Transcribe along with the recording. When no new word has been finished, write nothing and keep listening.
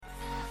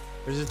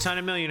There's a ton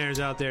of millionaires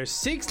out there.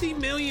 60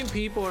 million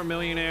people are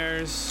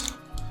millionaires.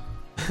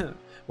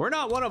 We're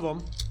not one of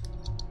them.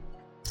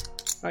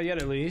 Not yet,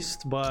 at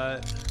least.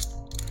 But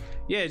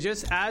yeah,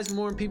 just as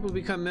more people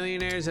become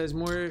millionaires, as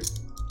more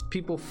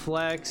people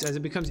flex, as it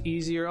becomes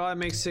easier, oh, I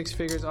make 6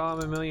 figures, oh, I'm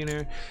a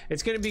millionaire,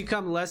 it's going to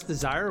become less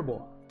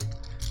desirable,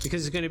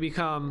 because it's going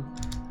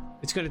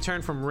to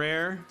turn from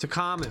rare to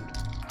common.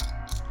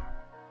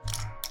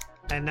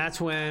 And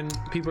that's when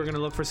people are going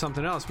to look for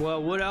something else.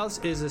 Well, what else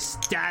is a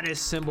status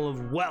symbol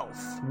of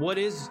wealth? What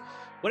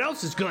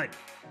else is good?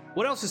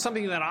 What else is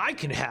something that I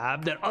can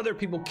have that other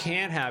people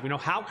can't have? You know,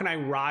 how can I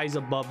rise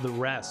above the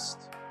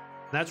rest?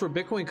 And that's where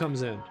Bitcoin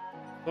comes in.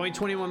 Only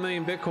 21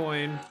 million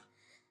Bitcoin.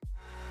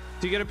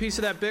 So you get a piece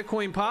of that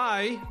Bitcoin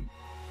pie,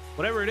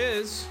 whatever it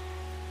is,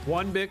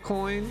 1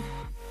 Bitcoin,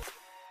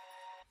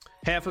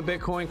 half a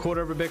Bitcoin,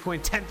 quarter of a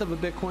Bitcoin, tenth of a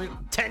Bitcoin,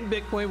 10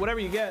 Bitcoin, whatever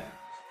you get.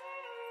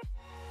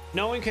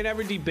 No one can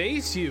ever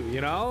debase you,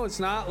 you know? It's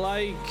not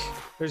like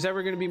there's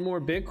ever going to be more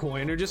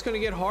Bitcoin. They're just going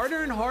to get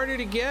harder and harder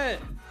to get.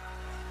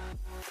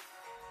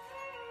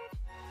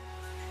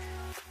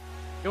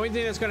 The only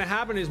thing that's going to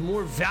happen is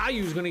more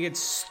value is going to get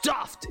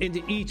stuffed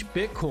into each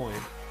Bitcoin.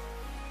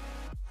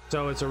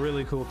 So it's a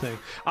really cool thing.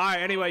 All right,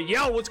 anyway,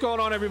 yo, what's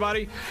going on,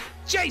 everybody?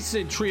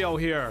 Jason Trio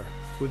here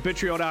with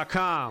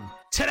Bittrio.com.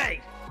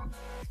 Today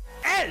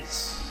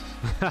is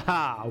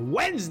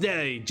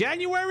Wednesday,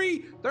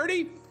 January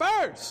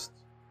 31st.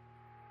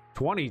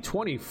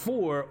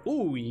 2024.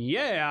 Ooh,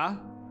 yeah.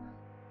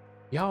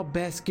 Y'all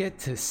best get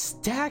to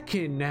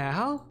stacking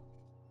now.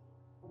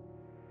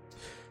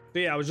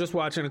 But yeah, I was just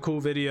watching a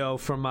cool video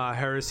from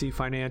Heresy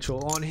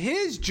Financial on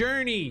his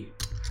journey.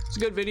 It's a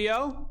good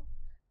video.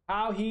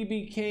 How he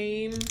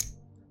became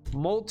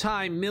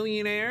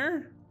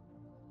multi-millionaire.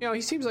 You know,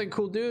 he seems like a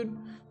cool dude.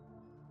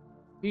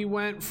 He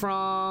went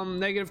from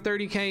negative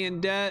 30K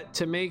in debt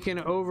to making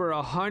over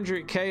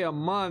 100K a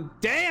month.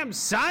 Damn,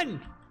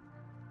 son!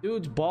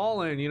 Dude's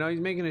balling, you know, he's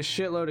making a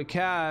shitload of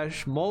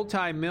cash,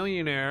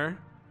 multi-millionaire.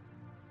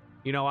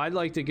 You know, I'd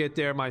like to get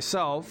there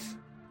myself.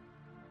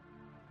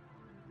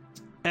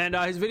 And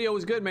his video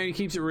was good, man. He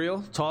keeps it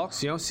real,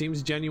 talks, you know,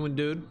 seems genuine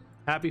dude.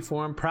 Happy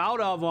for him, proud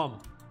of him.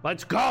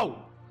 Let's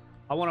go.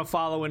 I want to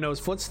follow in those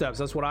footsteps.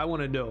 That's what I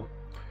want to do.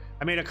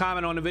 I made a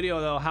comment on the video,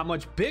 though. How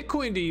much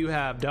Bitcoin do you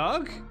have,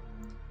 Doug?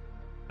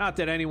 Not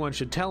that anyone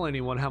should tell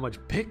anyone how much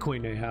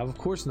Bitcoin they have. Of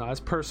course not.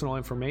 It's personal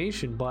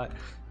information, but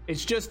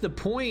it's just the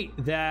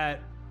point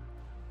that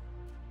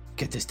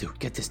get this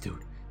dude.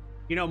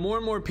 You know, more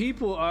and more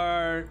people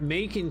are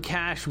making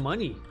cash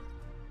money.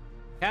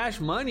 Cash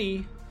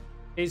money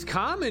is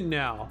common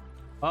now.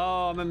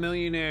 Oh, I'm a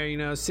millionaire. You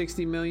know,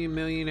 60 million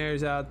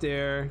millionaires out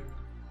there.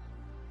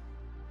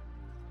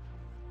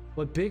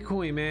 But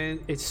Bitcoin, man,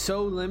 it's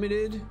so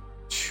limited.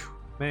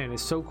 Man,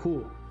 it's so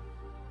cool.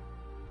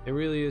 It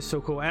really is so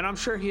cool. And I'm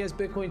sure he has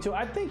Bitcoin too.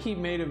 I think he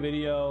made a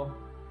video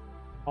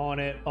on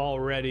it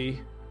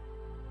already.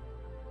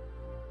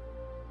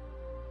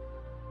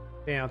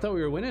 Damn, I thought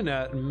we were winning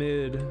that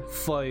mid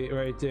fight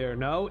right there.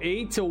 No,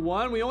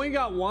 8-1. We only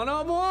got one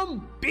of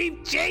them.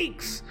 Beef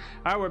Cheeks.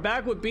 All right, we're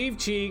back with Beef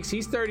Cheeks.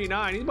 He's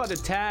 39. He's about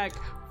to tag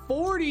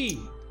 40.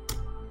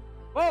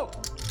 Whoa.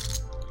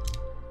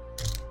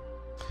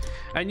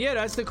 And yeah,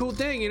 that's the cool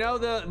thing, you know,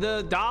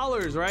 the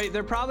dollars, right?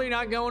 They're probably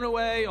not going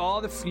away.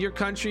 All your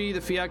country, the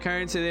fiat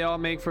currency they all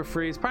make for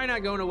free, it's probably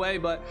not going away,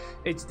 but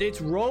its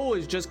role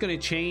is just going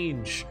to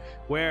change,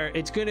 where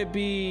it's going to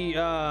be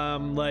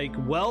like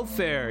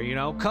welfare, you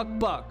know, cuck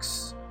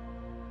bucks,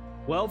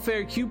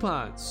 welfare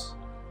coupons.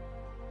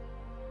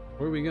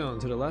 Where are we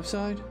going? To the left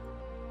side?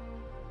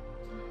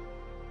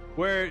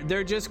 Where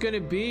they're just going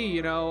to be,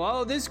 you know,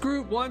 oh, this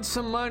group wants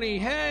some money.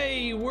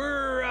 Hey,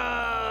 we're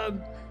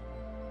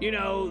you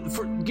know,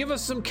 give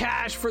us some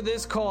cash for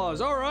this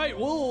cause. All right,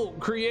 we'll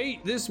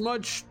create this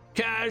much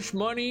cash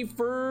money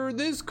for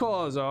this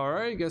cause. All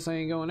right, guess I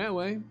ain't going that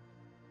way.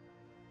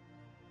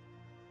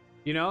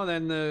 You know,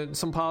 then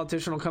some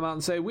politician will come out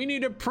and say, we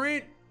need to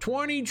print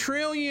 20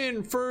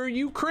 trillion for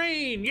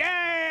Ukraine.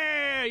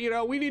 Yeah, you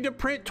know, we need to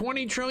print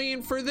 20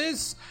 trillion for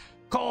this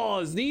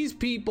cause. These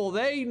people,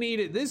 they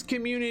need it. This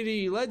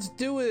community, let's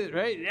do it,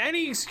 right?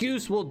 Any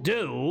excuse will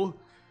do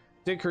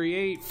to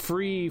create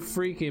free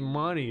freaking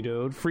money,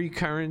 dude. Free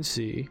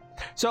currency.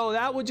 So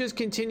that would just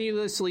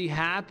continuously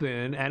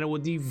happen, and it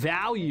would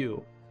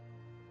devalue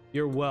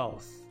your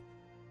wealth.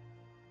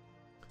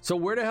 So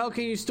where the hell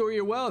can you store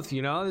your wealth?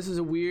 You know, this is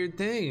a weird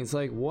thing. It's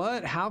like,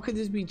 what? How could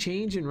this be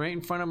changing right in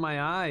front of my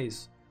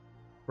eyes?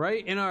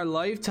 Right in our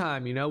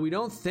lifetime, you know? We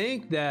don't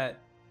think that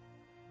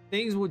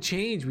things will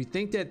change. We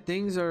think that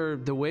things are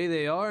the way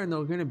they are and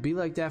they're gonna be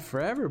like that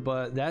forever,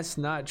 but that's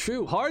not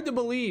true. Hard to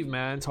believe,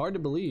 man. It's hard to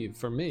believe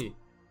for me.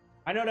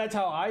 I know that's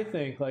how I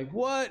think. Like,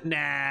 what?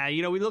 Nah.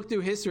 You know, we look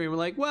through history and we're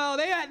like, well,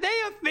 they have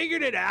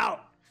figured it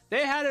out.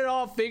 They had it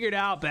all figured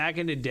out back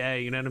in the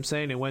day. You know what I'm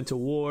saying? They went to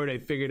war. They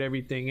figured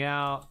everything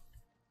out.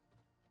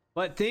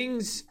 But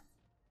things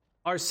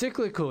are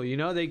cyclical. You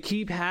know, they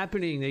keep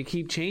happening. They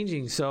keep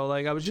changing. So,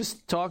 like, I was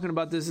just talking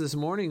about this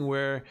morning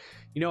where,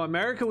 you know,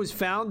 America was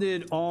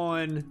founded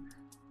on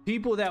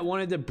people that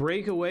wanted to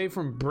break away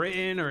from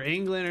Britain or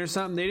England or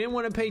something, they didn't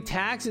want to pay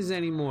taxes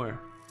anymore.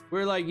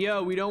 We're like,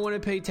 yo, we don't want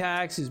to pay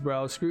taxes,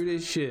 bro. Screw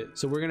this shit.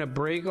 So we're going to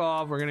break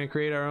off. We're going to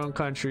create our own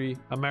country,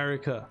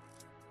 America.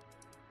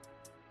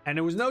 And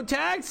there was no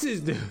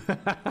taxes, dude.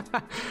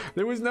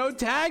 There was no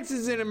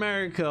taxes in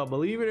America.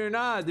 Believe it or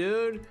not,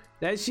 dude.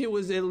 That shit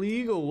was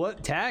illegal.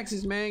 What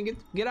taxes, man?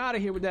 Get out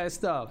of here with that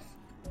stuff.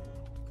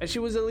 That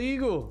shit was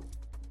illegal.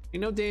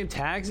 Ain't no damn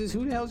taxes.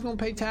 Who the hell's gonna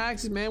pay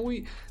taxes, man?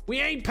 We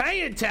ain't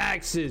paying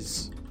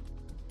taxes.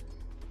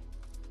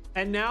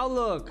 And now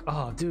look,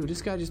 oh dude,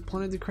 this guy just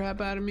punted the crap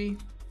out of me.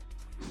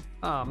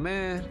 Oh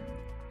man.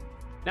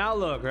 Now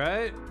look,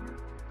 right?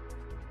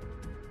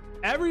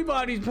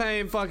 Everybody's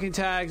paying fucking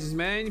taxes,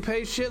 man. You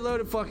pay a shitload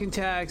of fucking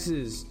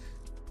taxes.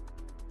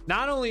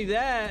 Not only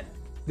that,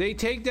 they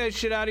take that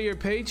shit out of your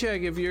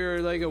paycheck if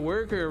you're like a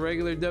worker, a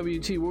regular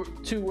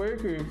W-2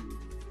 worker.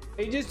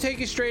 They just take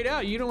it straight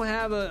out. You don't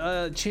have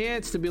a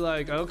chance to be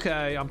like,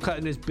 okay, I'm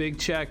cutting this big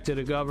check to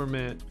the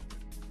government.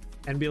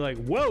 And be like,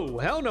 whoa,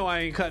 hell no, I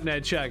ain't cutting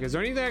that check. Is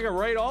there anything I can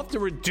write off to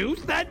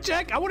reduce that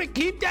check? I want to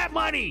keep that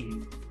money.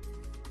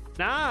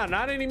 Nah,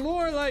 not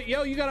anymore. Like,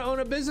 yo, you got to own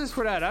a business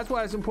for that. That's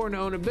why it's important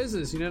to own a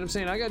business. You know what I'm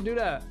saying? I got to do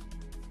that.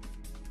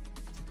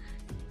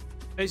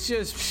 It's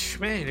just,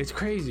 man, it's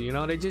crazy. You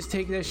know, they just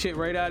take that shit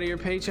right out of your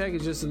paycheck.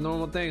 It's just a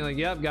normal thing. Like,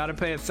 yep, got to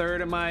pay a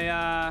third of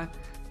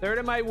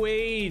my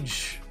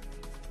wage.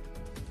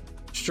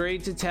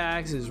 Straight to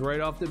taxes right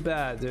off the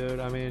bat, dude.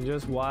 I mean,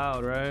 just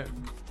wild, right?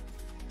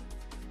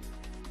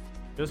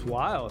 Just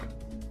wild.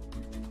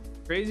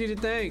 Crazy to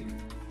think.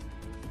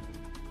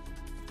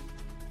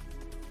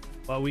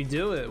 But we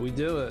do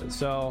it.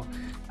 So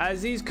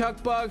as these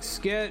cuck bucks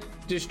get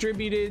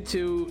distributed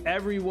to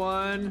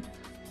everyone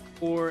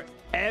for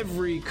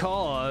every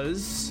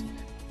cause,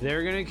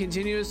 they're gonna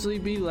continuously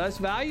be less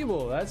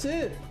valuable. That's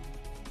it.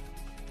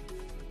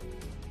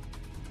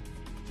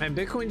 And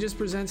Bitcoin just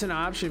presents an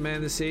option, man,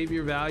 to save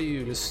your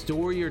value, to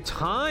store your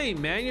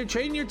time, man. You're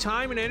trading your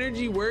time and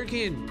energy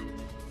working.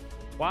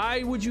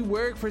 Why would you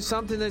work for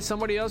something that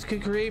somebody else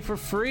could create for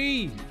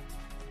free?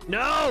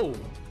 No,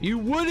 you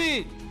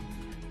wouldn't.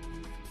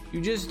 You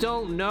just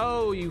don't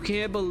know. You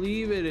can't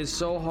believe it. It's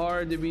so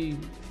hard to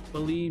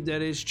believe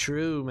that it's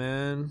true,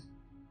 man.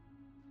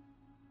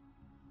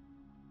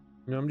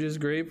 And I'm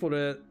just grateful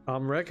that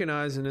I'm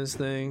recognizing this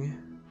thing.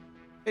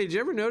 Hey, did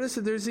you ever notice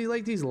that there's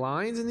these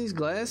lines in these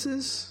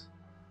glasses?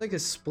 Like a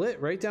split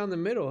right down the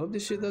middle. I hope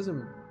this shit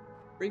doesn't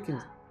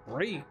freaking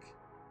break.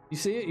 You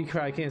see it? You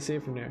probably can't see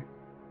it from there.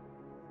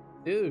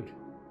 Dude,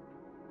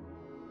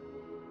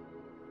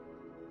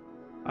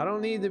 I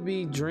don't need to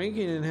be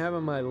drinking and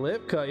having my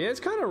lip cut. Yeah, it's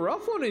kind of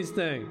rough on these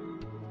things.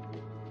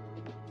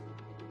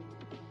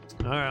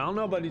 All right, I don't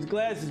know about these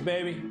glasses,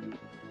 baby.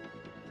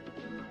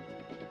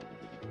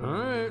 All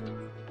right.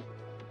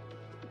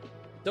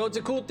 So it's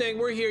a cool thing.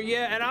 We're here,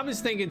 yeah. And I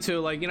was thinking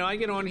too, like, you know, I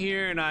get on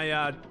here and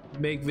I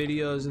make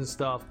videos and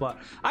stuff, but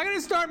I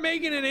gotta start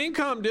making an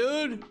income,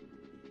 dude.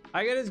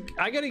 I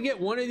gotta get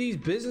one of these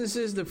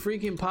businesses to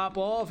freaking pop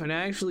off and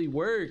actually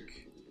work.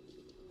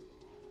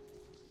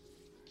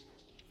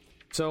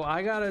 So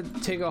I gotta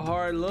take a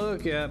hard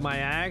look at my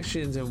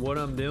actions and what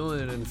I'm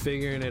doing and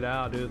figuring it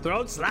out, dude.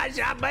 Throat slash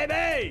out,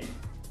 baby!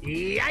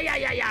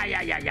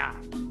 Yeah.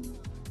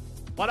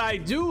 But I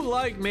do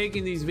like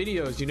making these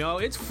videos, you know?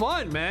 It's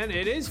fun, man.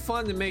 It is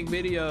fun to make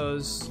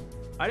videos.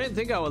 I didn't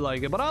think I would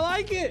like it, but I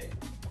like it.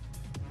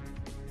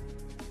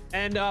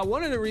 And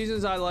one of the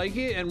reasons I like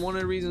it, and one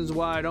of the reasons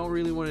why I don't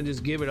really want to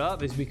just give it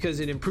up, is because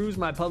it improves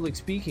my public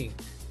speaking.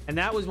 And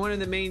that was one of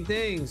the main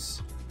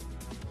things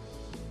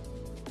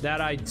that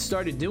I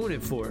started doing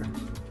it for.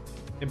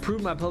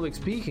 Improve my public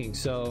speaking.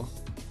 So,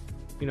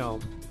 you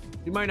know,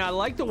 you might not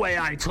like the way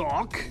I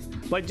talk,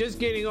 but just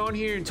getting on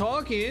here and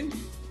talking,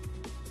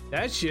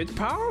 that shit's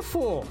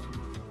powerful.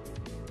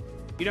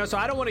 You know, so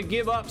I don't want to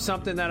give up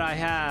something that I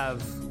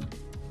have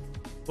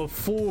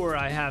before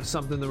I have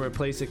something to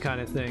replace it,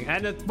 kind of thing.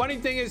 And the funny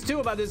thing is too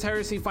about this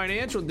Heresy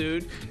Financial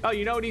dude, oh,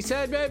 you know what he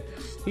said, babe?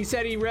 He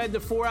said he read the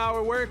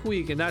 4-hour work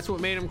week and that's what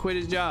made him quit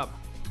his job.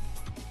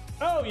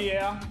 Oh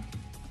yeah.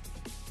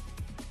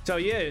 So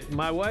yeah,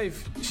 my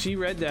wife, she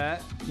read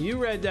that, you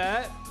read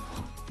that,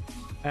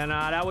 and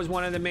that was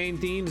one of the main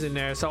themes in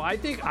there. So I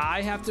think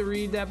I have to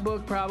read that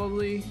book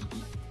probably.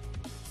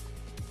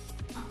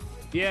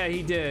 Yeah,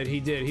 he did.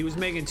 He was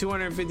making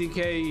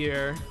 $250K a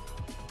year.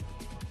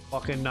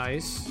 Fucking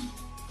nice.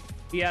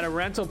 He had a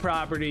rental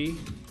property,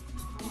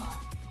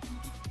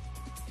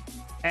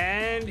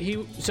 and he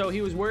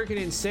was working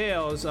in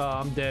sales. Oh,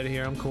 I'm dead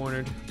here. I'm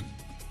cornered.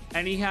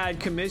 And he had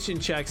commission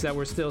checks that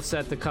were still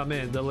set to come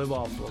in to live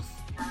off of.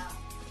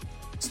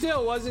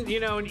 Still wasn't, you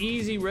know, an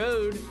easy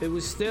road. It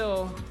was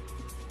still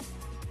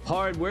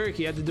hard work.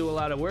 He had to do a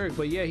lot of work,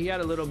 but yeah, he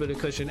had a little bit of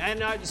cushion.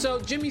 And so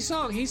Jimmy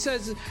Song, he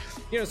says,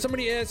 you know,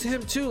 somebody asked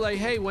him too, like,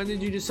 hey, when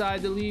did you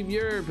decide to leave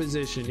your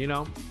position, you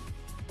know?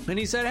 And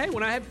he said, hey,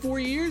 when I had 4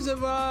 years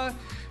of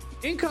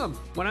income,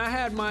 when I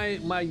had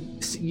my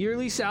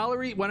yearly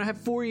salary, when I had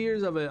 4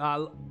 years of it,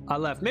 I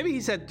left. Maybe he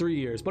said 3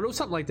 years, but it was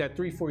something like that,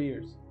 3-4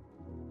 years.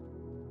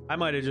 I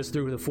might have just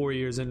threw the 4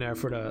 years in there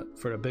for the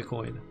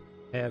Bitcoin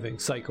halving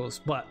cycles.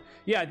 But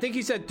yeah, I think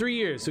he said 3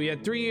 years. So he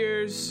had 3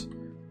 years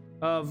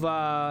of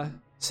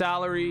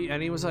salary,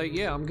 and he was like,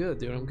 yeah, I'm good,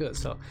 dude, I'm good.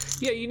 So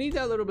yeah, you need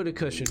that little bit of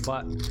cushion,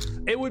 but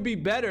it would be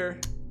better,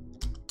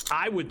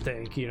 I would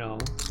think, you know,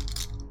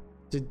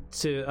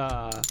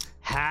 to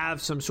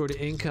have some sort of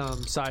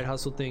income side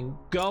hustle thing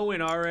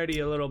going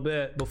already a little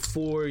bit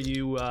before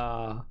you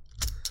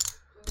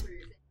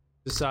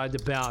decide to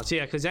balance.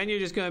 Yeah, because then you're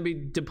just going to be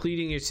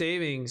depleting your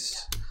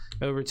savings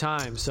over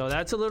time. So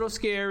that's a little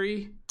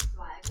scary.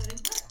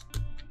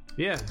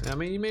 Yeah, I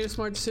mean, you made a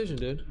smart decision,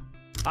 dude.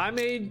 I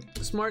made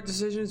smart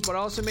decisions, but I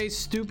also made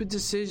stupid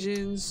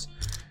decisions.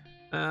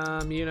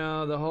 You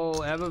know, the whole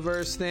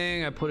Eververse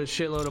thing, I put a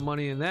shitload of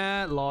money in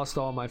that, lost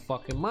all my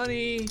fucking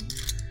money.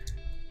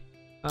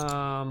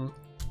 When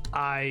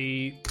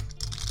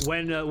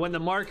the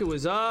market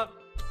was up,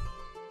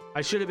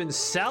 I should have been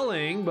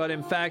selling, but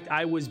in fact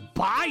I was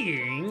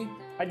buying.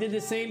 I did the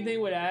same thing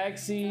with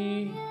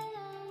Axie.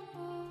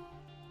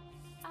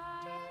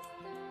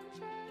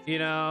 You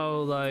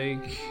know,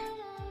 like,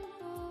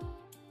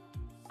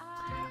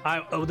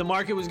 the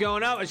market was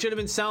going up, I should have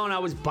been selling, I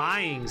was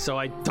buying. So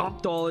I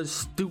dumped all this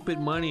stupid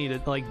money to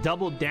like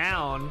double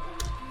down,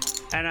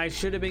 and I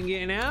should have been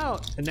getting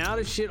out. And now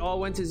the shit all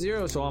went to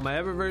zero. So all my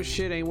Eververse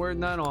shit ain't worth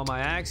nothing, all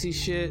my Axie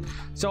shit.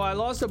 So I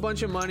lost a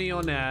bunch of money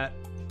on that.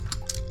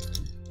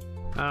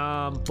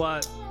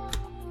 But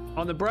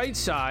on the bright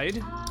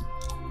side,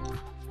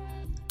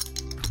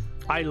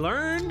 I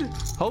learned.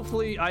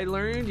 Hopefully I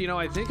learned, you know,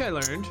 I think I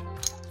learned.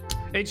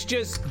 It's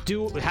just,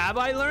 have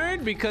I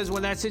learned? Because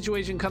when that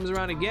situation comes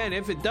around again,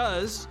 if it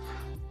does,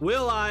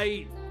 will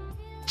I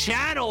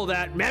channel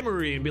that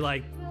memory and be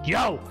like,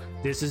 yo,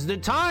 this is the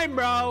time,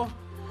 bro.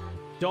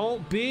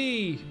 Don't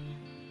be,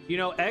 you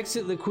know,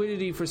 exit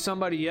liquidity for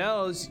somebody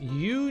else.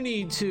 You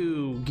need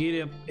to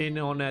get in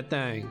on that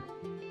thing.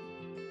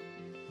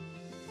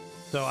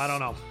 So I don't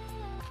know.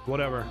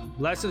 Whatever.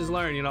 Lessons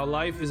learned. You know,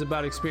 life is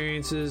about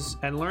experiences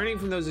and learning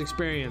from those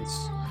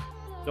experiences.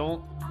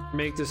 Don't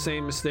make the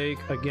same mistake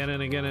again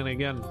and again and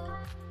again.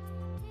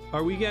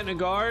 Are we getting a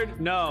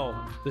guard? No.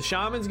 The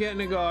shaman's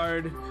getting a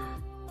guard,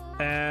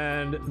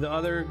 and the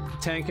other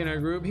tank in our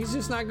group, he's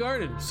just not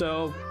guarded.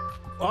 So,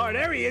 oh,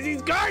 there he is.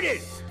 He's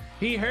guarded.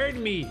 He heard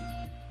me.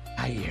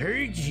 I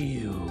heard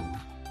you.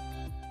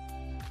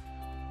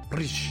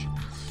 Krish.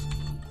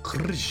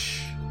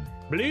 Krish.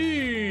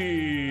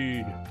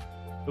 Bleed.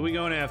 Who are we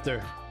going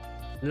after?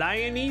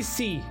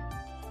 Lionisi.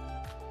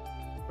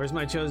 Where's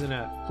my chosen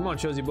at? Come on,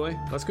 Chosy boy.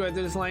 Let's go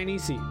after this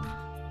Lionisi.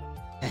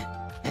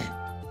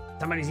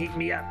 Somebody's eating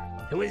me up.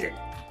 Who is it?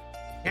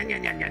 Yum,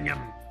 yum, yum, yum, yum.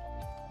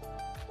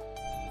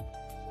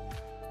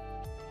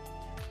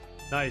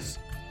 Nice.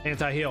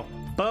 Anti-heal.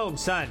 Boom,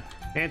 son.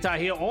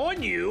 Anti-heal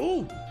on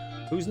you.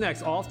 Who's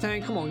next? Off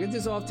tank? Come on, get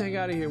this off tank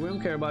out of here. We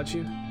don't care about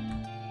you.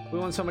 We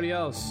want somebody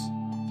else.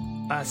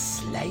 A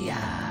Slayer.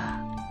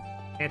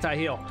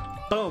 Anti-heal.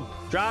 Boom.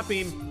 Drop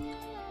him.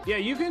 Yeah,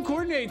 you can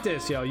coordinate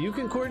this, yo. You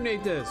can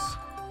coordinate this.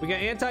 We got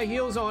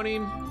anti-heals on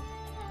him,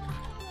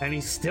 and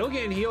he's still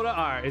getting healed up.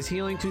 All right, is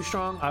healing too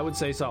strong? I would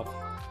say so.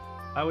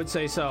 I would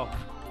say so.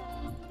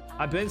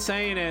 I've been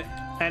saying it,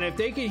 and if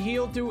they can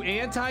heal through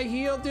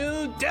anti-heal,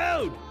 dude,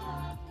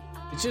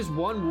 it's just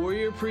one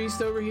warrior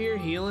priest over here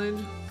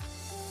healing.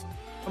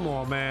 Come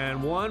on,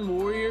 man. One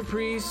warrior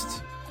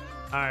priest.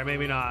 All right,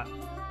 maybe not.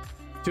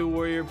 2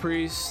 warrior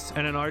priests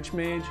and an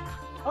archmage.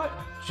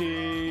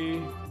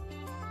 Gee.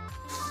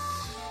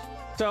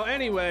 So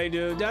anyway,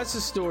 dude, that's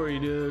the story,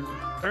 dude.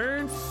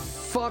 Earn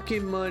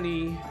fucking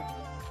money.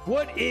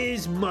 What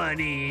is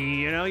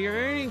money? You know, you're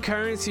earning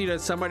currency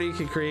that somebody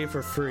can create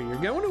for free. You're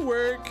going to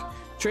work,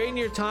 trading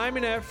your time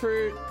and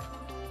effort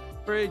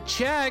for a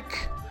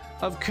check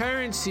of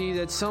currency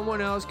that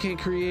someone else can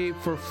create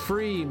for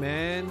free,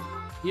 man.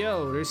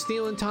 Yo, they're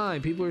stealing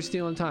time. People are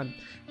stealing time.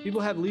 People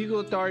have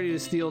legal authority to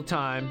steal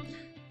time,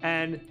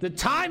 and the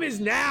time is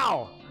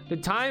now. The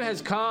time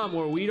has come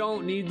where we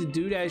don't need to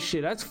do that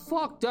shit. That's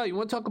fucked up. You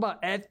want to talk about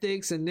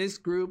ethics and this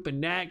group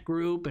and that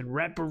group and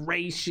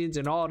reparations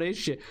and all this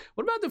shit.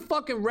 What about the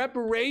fucking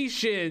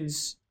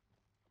reparations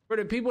for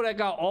the people that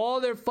got all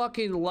their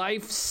fucking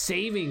life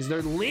savings,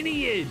 their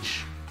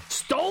lineage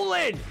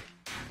stolen?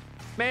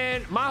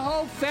 Man, my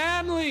whole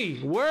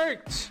family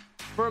worked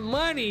for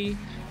money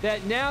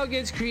that now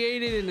gets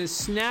created in the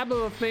snap of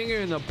a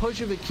finger and the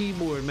push of a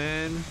keyboard,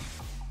 man.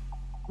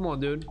 Come on,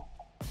 dude.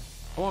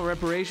 I want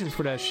reparations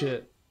for that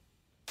shit.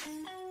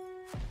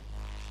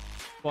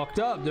 Fucked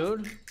up,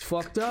 dude. It's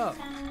fucked up.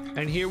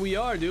 And here we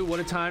are, dude. What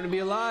a time to be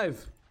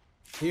alive.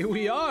 Here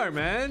we are,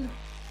 man.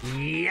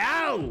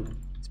 Yow!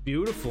 It's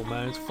beautiful,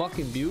 man. It's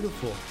fucking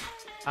beautiful.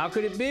 How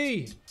could it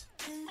be?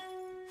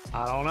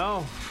 I don't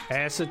know.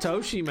 Ask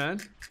Satoshi, man.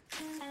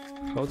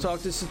 Go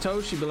talk to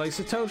Satoshi. Be like,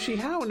 Satoshi,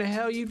 how in the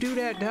hell you do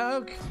that,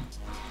 dog?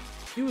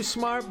 You a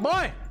smart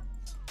boy.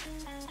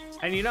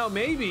 And you know,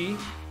 maybe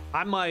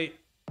I might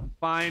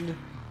find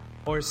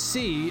or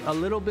see a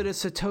little bit of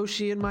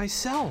Satoshi in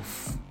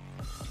myself.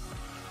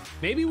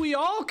 Maybe we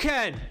all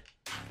can.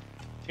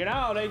 You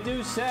know, they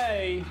do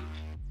say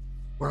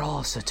we're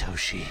all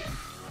Satoshi.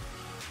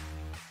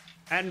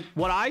 And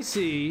what I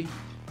see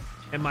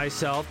in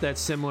myself that's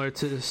similar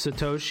to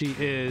Satoshi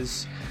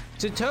is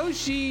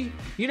Satoshi,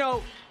 you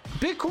know,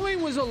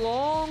 Bitcoin was a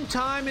long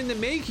time in the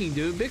making,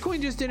 dude.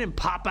 Bitcoin just didn't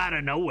pop out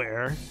of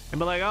nowhere and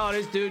be like, oh,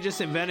 this dude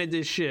just invented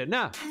this shit.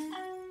 Nah.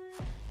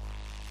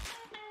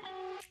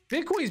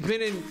 Bitcoin's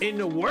been in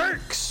the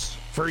works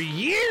for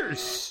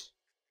years.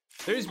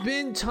 There's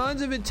been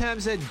tons of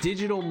attempts at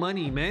digital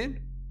money, man.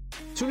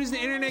 As soon as the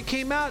internet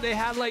came out, they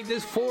had like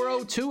this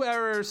 402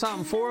 error or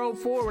something,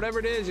 404, whatever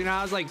it is. You know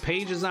how it's like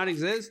page does not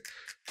exist?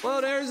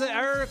 Well, there's an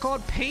error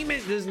called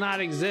payment does not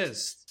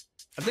exist.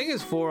 I think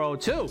it's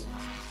 402.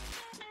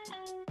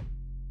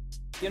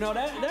 You know,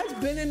 that's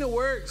been in the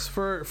works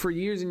for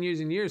years and years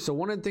and years. So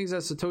one of the things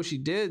that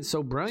Satoshi did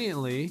so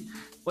brilliantly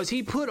was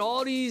he put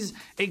all these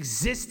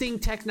existing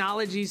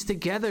technologies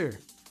together.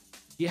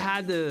 You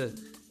had the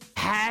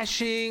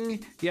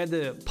hashing, you had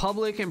the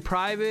public and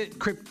private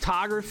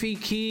cryptography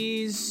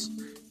keys,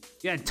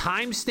 you had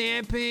time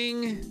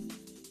stamping.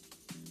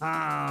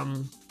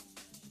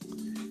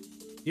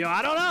 You know,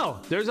 I don't know.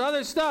 There's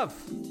other stuff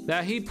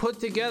that he put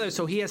together.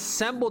 So he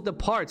assembled the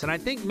parts. And I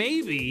think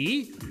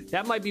maybe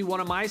that might be one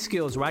of my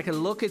skills where I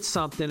can look at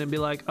something and be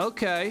like,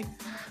 okay,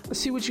 let's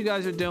see what you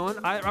guys are doing.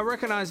 I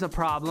recognize the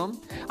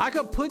problem. I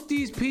could put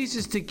these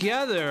pieces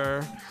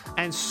together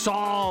and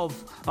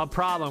solve a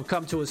problem,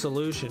 come to a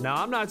solution. Now,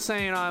 I'm not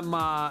saying I'm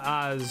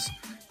as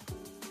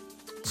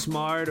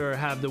smart or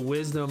have the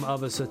wisdom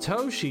of a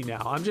Satoshi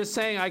now. I'm just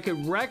saying I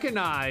could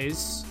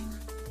recognize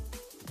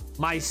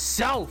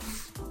myself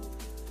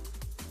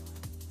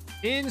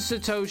in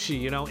Satoshi,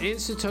 you know, in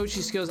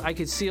Satoshi skills. I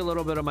could see a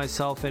little bit of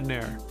myself in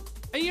there.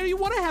 And you know, you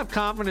want to have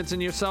confidence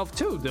in yourself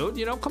too, dude.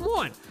 You know, come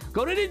on,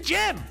 go to the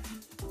gym.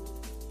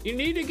 You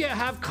need to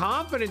have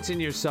confidence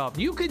in yourself.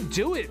 You can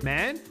do it,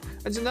 man.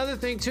 That's another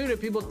thing too, that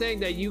people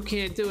think that you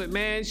can't do it,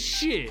 man.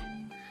 Shit,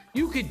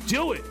 you could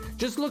do it.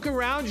 Just look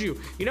around you.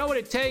 You know what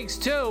it takes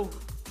too?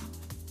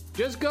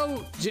 Just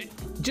go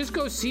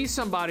see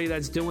somebody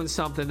that's doing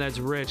something that's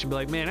rich and be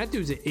like, man, that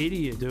dude's an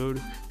idiot,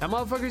 dude. That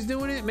motherfucker's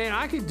doing it, man.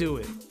 I could do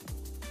it.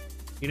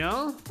 You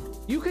know,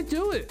 you could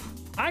do it.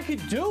 I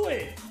could do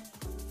it.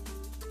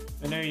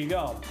 And there you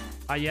go.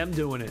 I am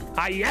doing it.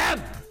 I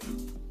am.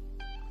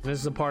 This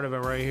is a part of it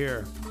right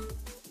here.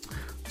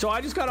 So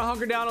I just gotta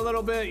hunker down a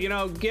little bit, you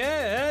know, all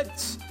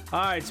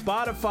right,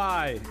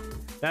 Spotify.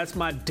 That's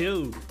my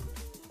dude.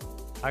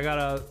 I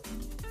gotta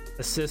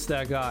assist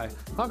that guy.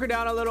 Hunker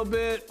down a little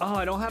bit. Oh,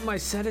 I don't have my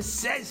set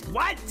assist.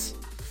 What?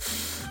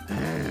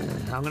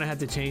 I'm gonna have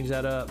to change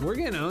that up. We're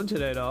getting owned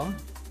today, though.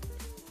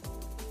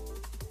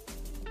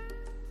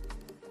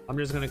 I'm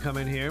just gonna come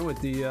in here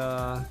with the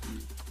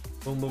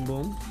boom, boom,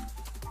 boom.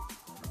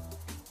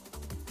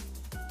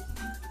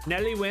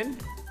 Nelly win.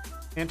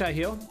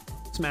 Anti-heal.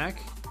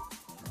 Smack.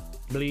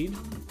 Bleed.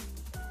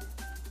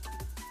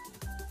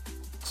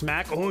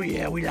 Smack. Oh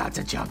yeah, we lots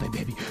of chopping,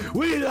 baby.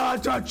 We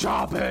lots of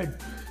chopping.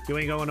 You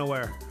ain't going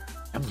nowhere.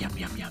 Yum, yum,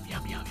 yum, yum,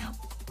 yum, yum, yum.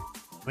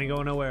 You ain't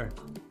going nowhere.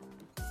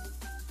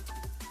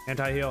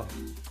 Anti-heal.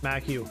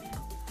 Smack you.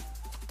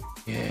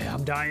 Yeah,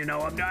 I'm dying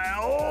now. I'm dying.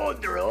 Oh,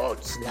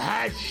 throat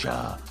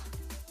slasher.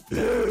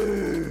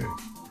 Look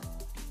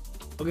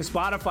at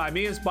Spotify.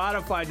 Me and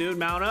Spotify, dude.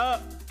 Mount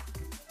up.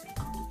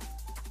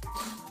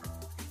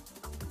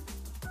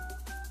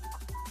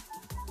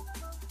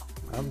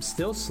 I'm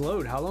still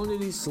slowed. How long do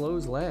these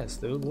slows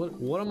last, dude?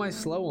 What am I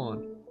slow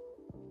on?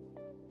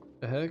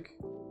 The heck?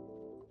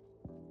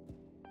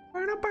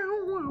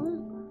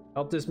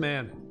 Help this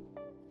man.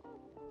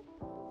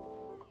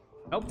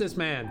 Help this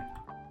man.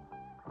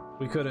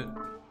 We couldn't.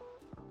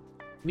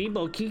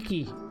 Nebo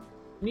Kiki.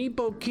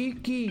 Nebo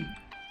Kiki.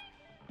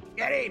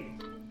 Get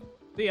him.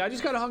 See, I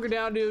just gotta hunker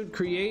down, dude.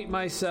 Create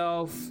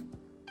myself.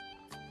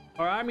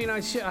 Or I mean,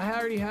 I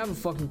already have a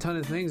fucking ton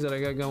of things that I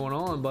got going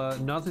on,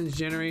 but nothing's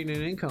generating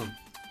an income.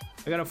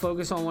 I gotta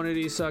focus on one of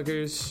these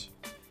suckers.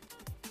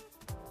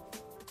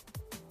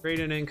 Create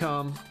an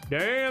income.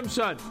 Damn,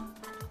 son.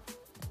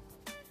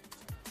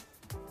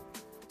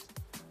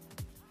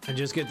 And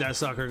just get that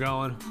sucker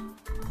going.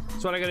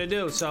 That's what I gotta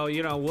do. So,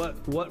 you know,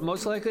 what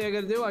most likely I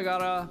gotta do, I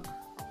gotta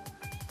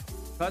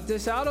cut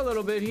this out a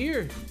little bit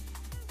here.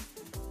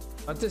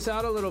 Cut this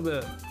out a little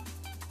bit.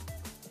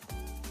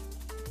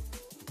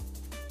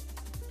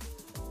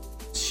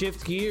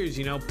 Shift gears,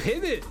 you know,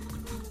 pivot.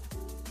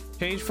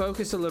 Change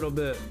focus a little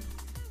bit.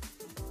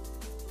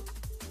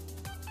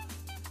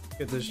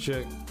 Get this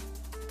chick.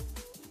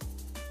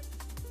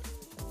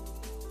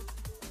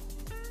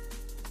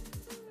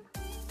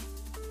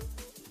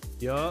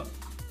 Yup.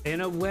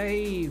 In a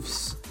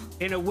waves.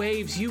 In a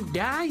waves, you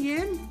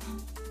dying?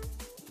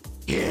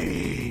 Get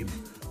him.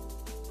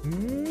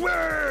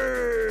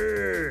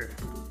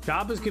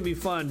 Choppers can be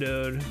fun,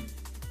 dude.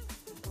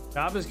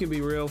 Choppers can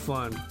be real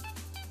fun.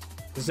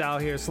 Just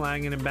out here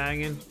slanging and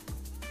banging.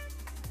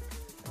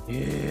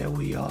 Yeah,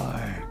 we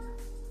are.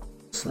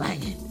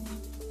 Slanging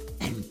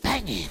and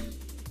banging.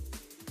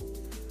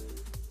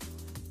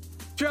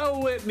 Throw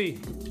with me.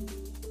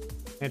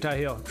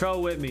 Anti-heal. Throw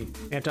with me.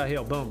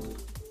 Anti-heal. Boom.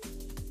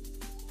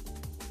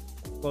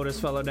 Slow this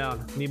fella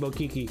down. Nebo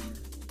Kiki.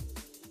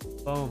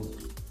 Boom.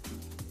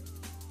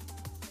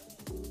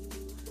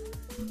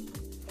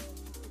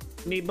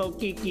 Nebo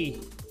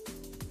Kiki.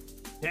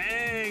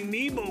 Dang,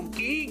 Nebo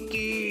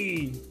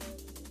Kiki.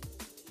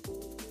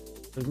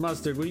 There's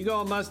Mustard. Where you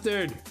going,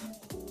 Mustard?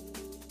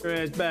 Your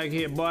ass back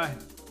here, boy.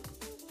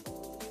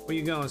 Where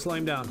you going? Slow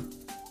him down.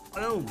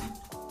 Boom.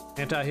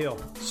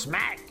 Anti-heal.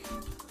 Smack.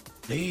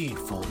 Lead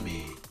for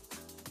me.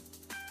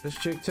 This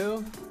chick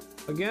too?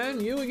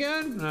 Again? You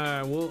again?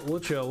 Alright, we'll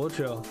chill. We'll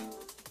chill.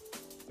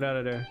 Get out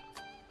of there.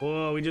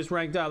 Whoa, we just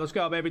ranked out. Let's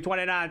go, baby.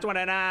 29.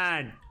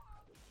 29.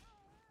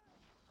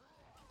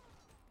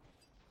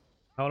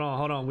 Hold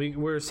on.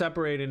 We're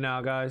separated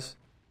now, guys.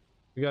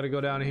 We gotta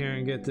go down here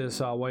and get this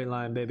white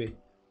line, baby.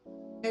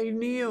 Hey,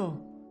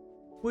 Neil.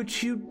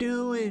 What you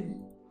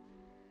doing?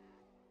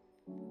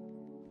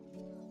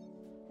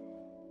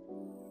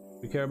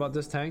 We care about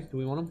this tank? Do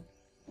we want him?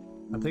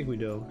 I think we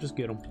do. Just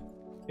get him.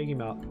 Take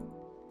him out.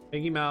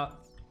 Take him out.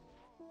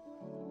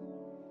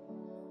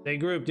 Stay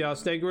grouped, y'all.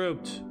 Stay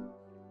grouped.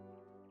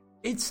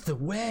 It's the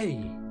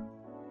way.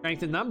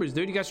 Strength in numbers,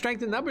 dude. You got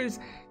strength in numbers.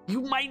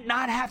 You might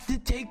not have to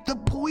take the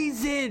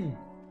poison.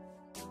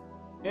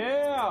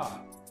 Yeah.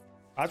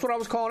 That's what I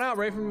was calling out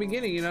right from the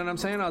beginning. You know what I'm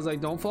saying? I was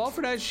like, don't fall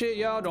for that shit,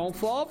 y'all. Don't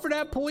fall for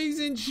that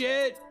poison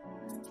shit.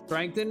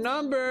 Strength in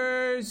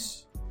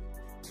numbers.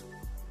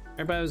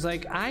 Everybody was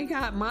like, I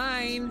got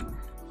mine.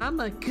 I'm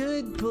a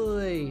good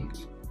boy.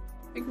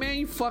 Like, man,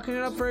 you fucking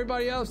it up for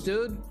everybody else,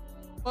 dude.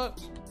 Fuck.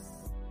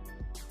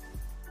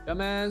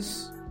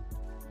 Dumbass.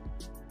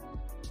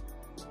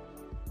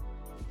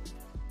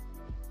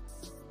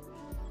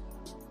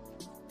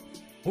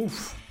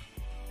 Oof.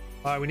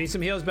 All right, we need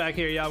some heals back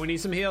here, y'all. We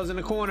need some heals in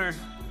the corner.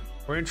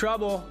 We're in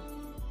trouble.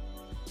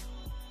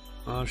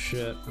 Oh,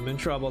 shit. I'm in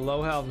trouble.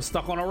 Low health. I'm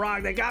stuck on a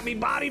rock. They got me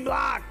body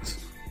blocked.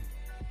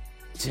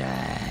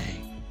 Dang.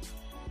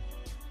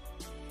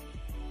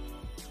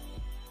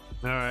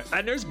 All right,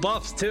 and there's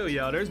buffs too,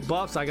 yo. There's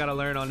buffs I gotta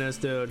learn on this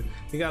dude.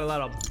 You got a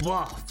lot of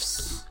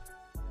buffs.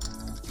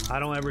 I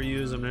don't ever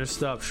use them. There's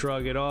stuff.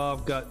 Shrug it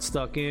off. Got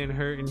stuck in.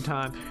 Hurting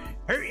time.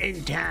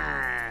 Hurting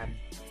time.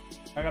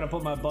 I gotta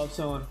put my buffs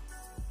on.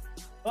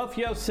 Buff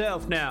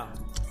yourself now.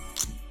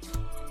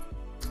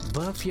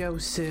 Buff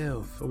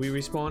yourself. Are we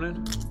respawning?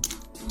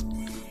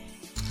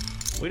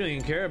 We don't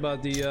even care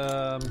about the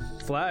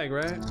flag,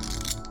 right?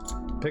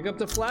 Pick up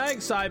the flag,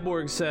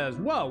 Cyborg says.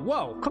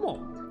 Whoa, come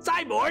on.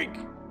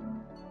 Cyborg!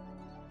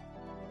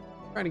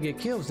 Trying to get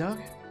kills, dog.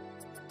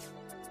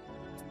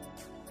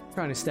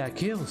 Trying to stack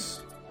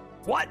kills.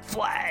 What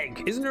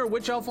flag? Isn't there a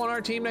witch elf on our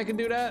team that can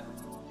do that?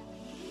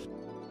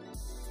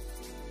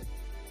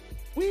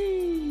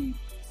 Whee!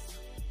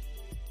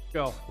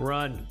 Go,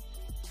 run.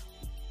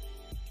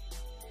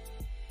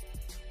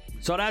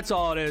 So that's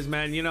all it is,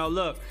 man. You know,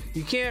 look,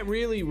 you can't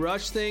really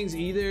rush things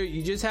either.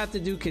 You just have to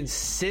do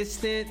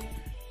consistency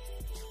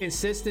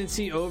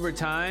over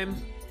time.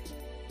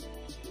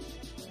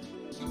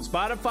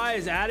 Spotify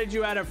has added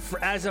you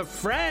as a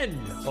friend.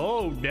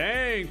 Oh,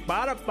 dang,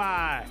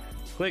 Spotify.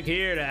 Click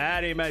here to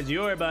add him as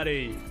your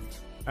buddy.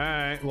 All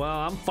right, well,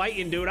 I'm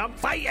fighting, dude. I'm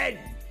fighting.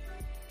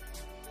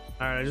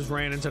 All right, I just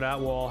ran into that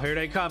wall. Here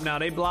they come now.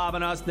 They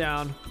blobbing us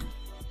down.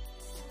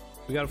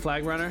 We got a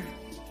flag runner.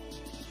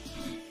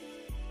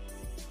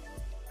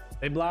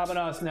 They blobbing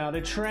us now.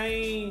 The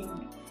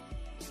train.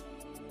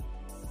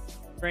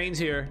 Train's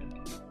here.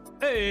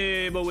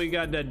 Hey, but we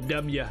got the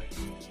W.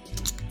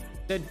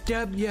 The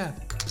W.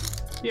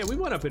 Yeah, we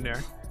went up in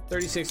there.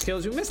 36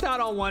 kills. We missed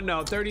out on one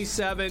though.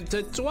 37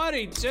 to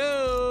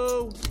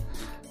 22.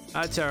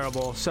 Not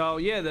terrible. So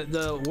yeah,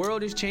 the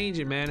world is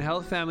changing, man.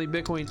 Health, family,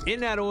 Bitcoin,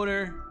 in that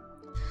order.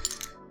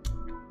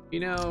 You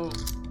know,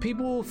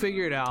 people will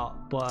figure it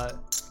out, but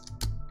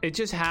it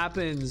just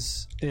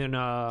happens in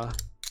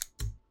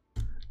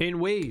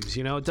waves.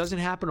 You know, it doesn't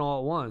happen all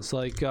at once.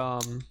 Like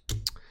I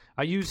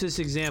use this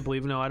example,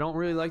 even though I don't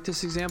really like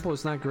this example.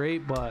 It's not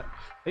great, but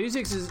I used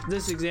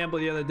this example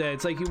the other day.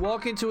 It's like you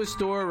walk into a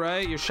store,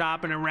 right? You're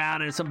shopping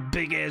around and it's some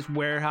big ass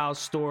warehouse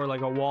store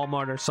like a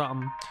Walmart or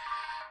something.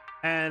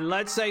 And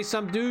let's say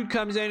some dude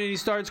comes in and he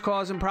starts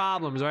causing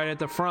problems right at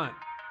the front.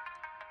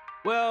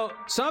 Well,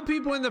 some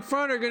people in the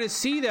front are going to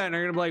see that and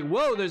they're going to be like,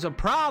 whoa, there's a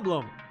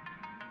problem.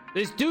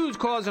 This dude's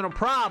causing a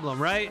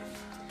problem, right?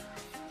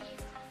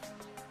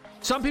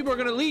 Some people are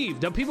going to leave.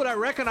 The people that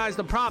recognize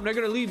the problem, they're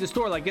going to leave the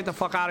store like, get the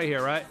fuck out of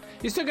here, right?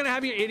 You're still going to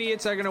have your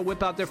idiots that are going to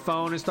whip out their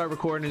phone and start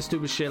recording this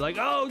stupid shit like,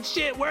 oh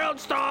shit, World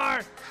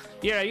Star.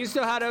 Yeah, you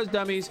still have those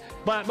dummies.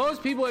 But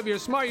most people, if you're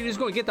smart, you're just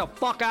going to get the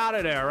fuck out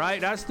of there, right?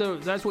 That's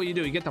what you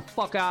do. You get the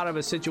fuck out of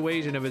a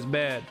situation if it's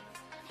bad.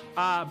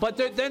 But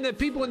then the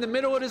people in the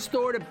middle of the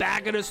store, the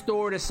back of the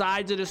store, the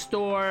sides of the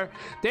store,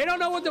 they don't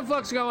know what the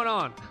fuck's going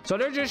on. So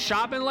they're just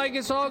shopping like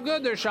it's all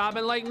good. They're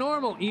shopping like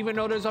normal, even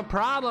though there's a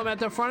problem at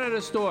the front of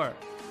the store.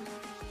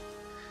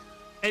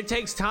 It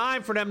takes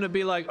time for them to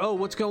be like, oh,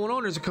 what's going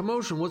on? There's a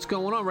commotion. What's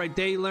going on, right?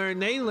 They learn,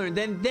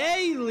 then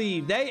they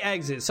leave, they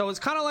exit. So it's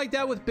kind of like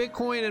that with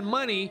Bitcoin and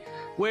money,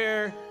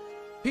 where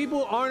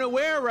people aren't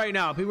aware right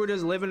now. People are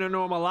just living their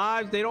normal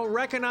lives. They don't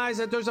recognize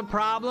that there's a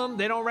problem.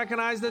 They don't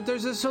recognize that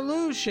there's a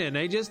solution.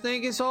 They just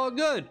think it's all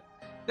good.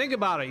 Think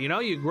about it. You know,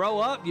 you grow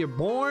up, you're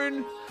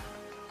born.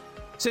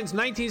 Since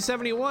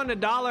 1971, the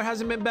dollar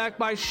hasn't been backed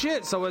by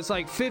shit. So it's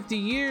like 50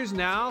 years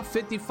now,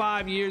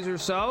 55 years or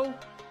so,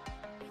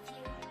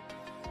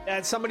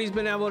 that somebody's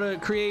been able to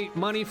create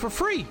money for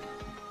free.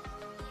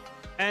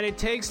 And it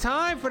takes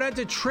time for that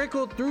to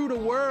trickle through the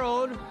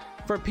world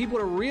for people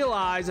to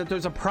realize that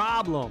there's a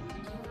problem.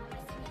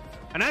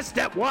 And that's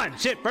step one.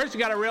 Shit, first you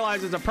gotta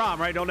realize there's a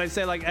problem, right? Don't they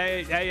say like,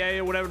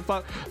 hey, whatever the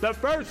fuck? The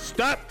first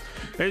step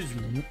is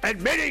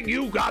admitting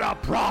you got a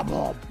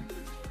problem.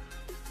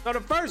 So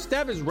the first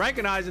step is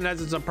recognizing that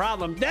it's a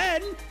problem.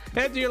 Then,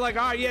 after you're like,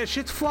 all right, yeah,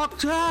 shit's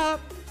fucked up,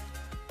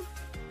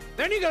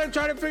 then you gotta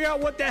try to figure out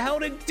what the hell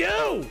to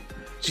do.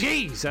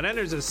 Jeez, and then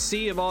there's a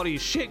sea of all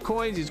these shit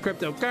coins, these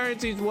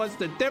cryptocurrencies. What's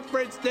the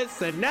difference?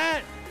 This and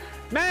that.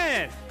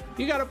 Man,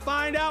 you gotta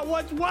find out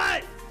what's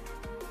what.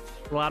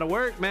 A lot of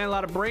work, man, a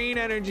lot of brain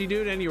energy,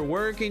 dude. And you're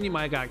working, you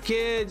might got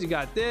kids, you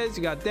got this,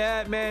 you got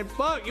that, man.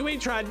 Fuck, you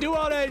ain't trying to do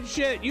all that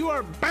shit. You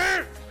are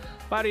burnt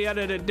by the end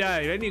of the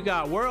day. Then you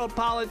got world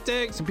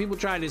politics and people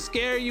trying to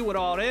scare you with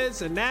all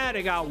this and that.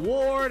 They got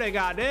war, they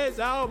got this.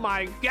 Oh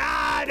my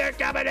God, they're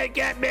coming to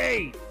get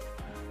me.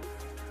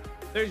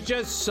 There's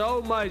just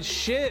so much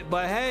shit.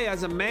 But hey,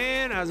 as a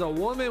man, as a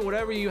woman,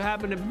 whatever you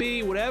happen to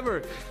be,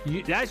 whatever,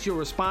 that's your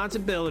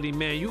responsibility,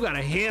 man. You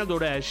gotta handle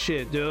that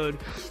shit, dude.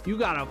 You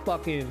gotta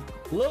fucking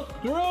look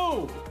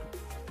through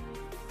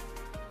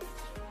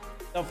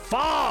the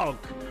fog,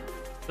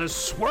 the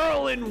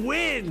swirling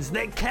winds,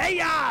 the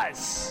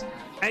chaos,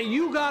 and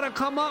you gotta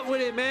come up with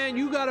it, man.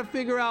 You gotta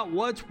figure out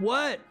what's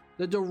what,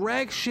 the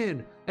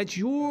direction. That's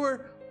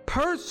your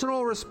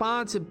personal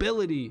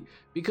responsibility,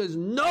 because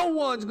no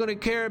one's gonna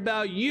care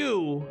about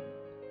you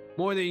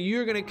more than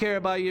you're gonna care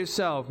about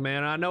yourself,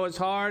 man. I know it's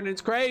hard and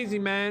it's crazy,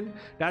 man.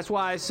 That's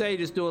why I say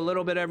just do a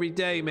little bit every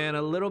day, man.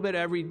 A little bit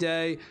every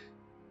day,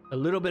 a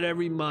little bit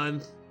every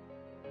month.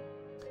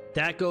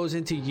 That goes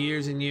into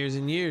years and years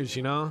and years,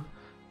 you know.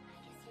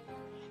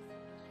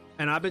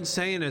 And I've been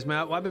saying this,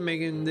 man. I've been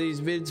making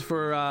these vids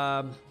for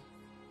I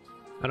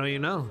don't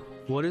even know,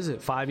 what is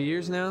it, 5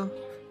 years now?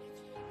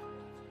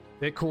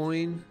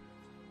 Bitcoin,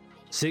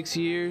 6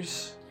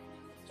 years.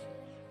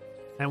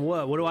 And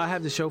what do I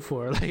have to show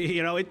for it? Like,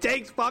 you know, it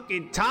takes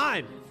fucking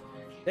time.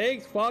 It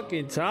takes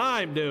fucking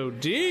time, dude.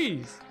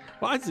 Jeez,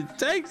 why does it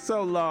take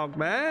so long,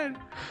 man?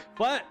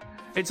 But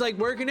it's like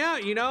working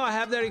out, you know. I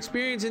have that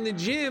experience in the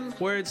gym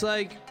where it's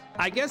like,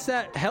 I guess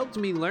that helped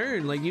me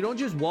learn. Like, you don't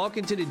just walk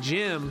into the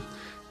gym,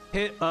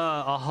 hit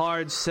a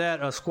hard set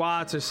of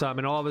squats or something,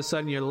 and all of a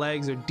sudden your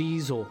legs are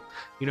diesel.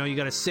 You know, you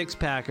got a six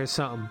pack or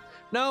something.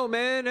 No,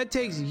 man, that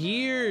takes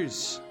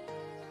years.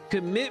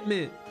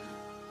 Commitment.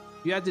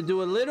 You have to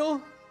do a little,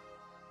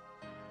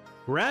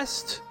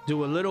 rest,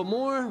 do a little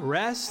more,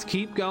 rest,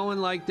 keep going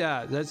like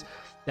that.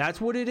 That's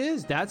what it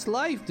is. That's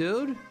life,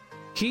 dude.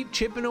 Keep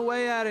chipping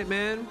away at it,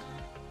 man.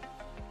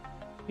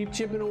 Keep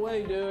chipping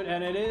away, dude.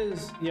 And it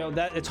is, you know,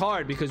 that it's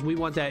hard because we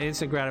want that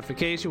instant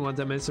gratification, we want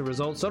them instant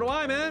results. So do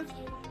I, man.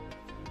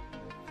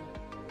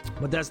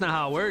 But that's not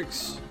how it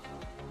works.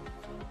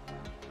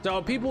 So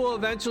people will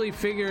eventually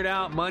figure it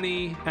out,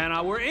 money,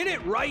 and we're in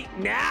it right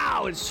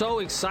now. It's so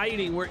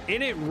exciting. We're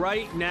in it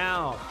right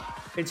now.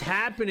 It's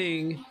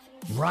happening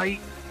right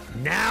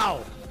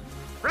now.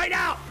 Right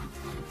now.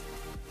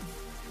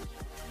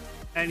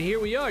 And here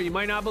we are. You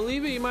might not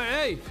believe it. You might,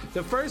 hey,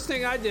 the first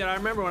thing I did, I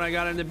remember when I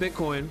got into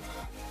Bitcoin,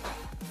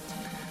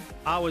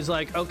 I was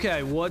like,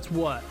 okay, what's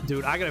what?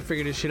 Dude, I gotta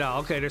figure this shit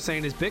out. Okay, they're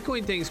saying this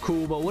Bitcoin thing's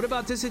cool, but what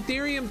about this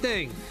Ethereum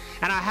thing?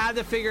 And I had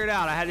to figure it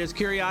out. I had this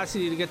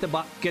curiosity to get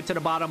to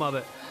the bottom of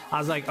it. I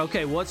was like,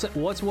 okay, what's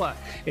what?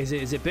 Is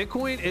it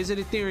Bitcoin? Is it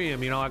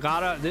Ethereum? You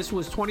know, this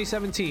was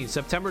 2017,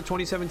 September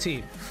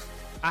 2017.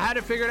 I had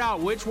to figure it out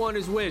which one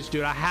is which,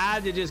 dude. I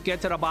had to just get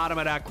to the bottom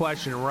of that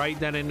question right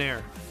then and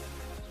there.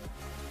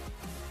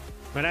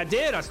 And I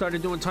did. I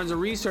started doing tons of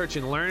research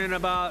and learning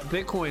about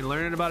Bitcoin,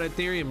 learning about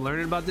Ethereum,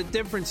 learning about the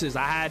differences.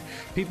 I had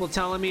people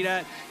telling me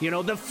that, you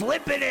know, the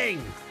flippening.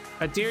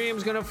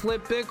 Ethereum's going to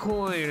flip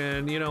Bitcoin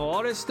and, you know,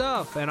 all this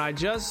stuff. And I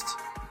just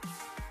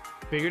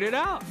figured it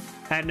out.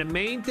 And the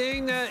main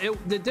thing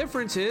the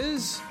difference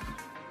is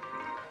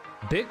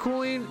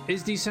Bitcoin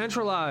is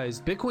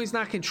decentralized. Bitcoin's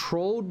not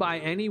controlled by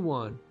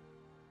anyone.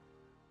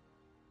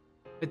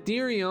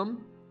 Ethereum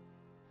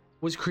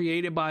was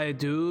created by a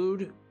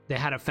dude. They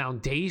had a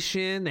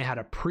foundation, they had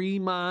a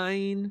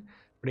pre-mine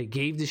where they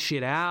gave the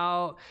shit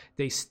out.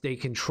 They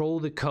control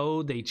the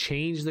code, they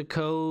change the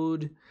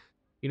code.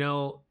 You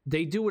know,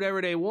 they do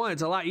whatever they want.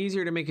 It's a lot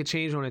easier to make a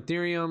change on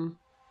Ethereum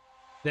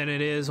than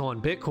it is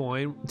on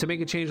Bitcoin. To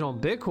make a change on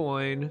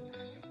Bitcoin,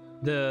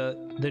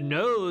 the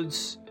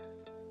nodes,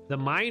 the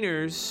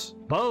miners,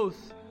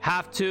 both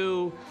have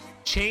to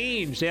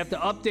change. They have to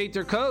update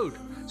their code.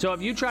 So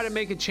if you try to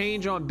make a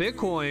change on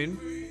Bitcoin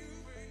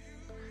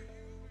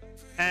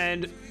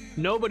and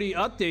nobody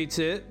updates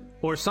it,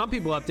 or some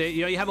people update,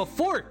 you know, you have a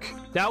fork.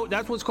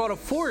 That's what's called a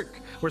fork,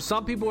 where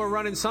some people are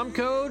running some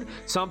code,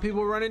 some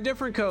people are running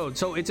different code.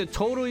 So it's a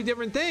totally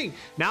different thing.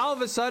 Now all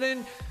of a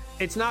sudden,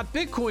 it's not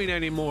Bitcoin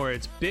anymore.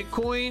 It's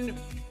Bitcoin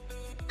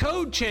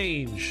code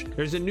change.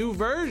 There's a new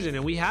version,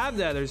 and we have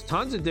that. There's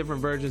tons of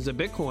different versions of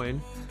Bitcoin.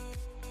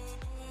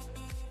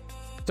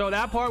 So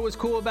that part was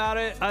cool about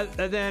it.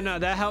 Then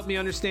that helped me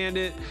understand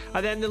it.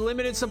 Then the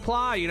limited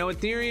supply. You know,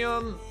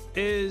 Ethereum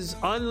is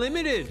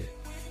unlimited.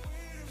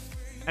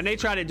 And they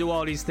try to do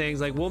all these things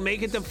like, we'll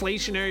make it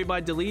deflationary by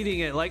deleting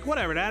it. Like,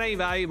 whatever, that ain't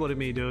valuable to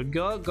me, dude.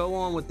 Go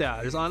on with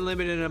that. It's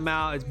unlimited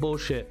amount. It's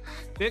bullshit.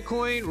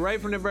 Bitcoin, right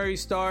from the very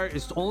start,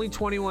 it's only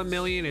 21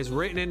 million. It's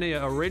written in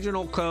the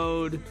original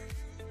code.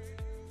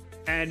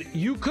 And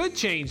you could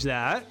change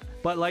that.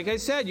 But like I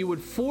said, you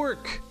would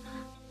fork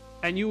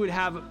and you would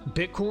have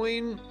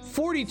Bitcoin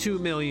 42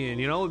 million.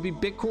 You know, it would be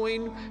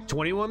Bitcoin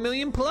 21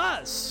 million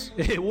plus.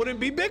 It wouldn't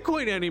be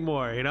Bitcoin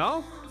anymore, you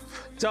know?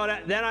 So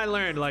then I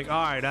learned, like,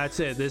 all right, that's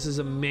it. This is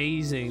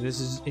amazing. This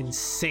is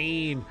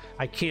insane.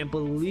 I can't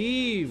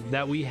believe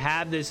that we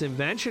have this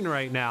invention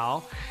right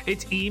now.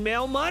 It's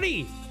email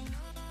money.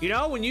 You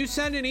know, when you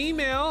send an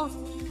email,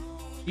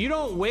 you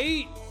don't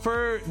wait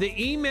for the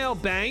email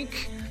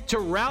bank to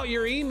route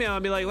your email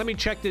and be like, let me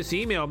check this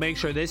email, make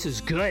sure this is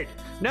good.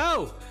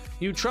 No,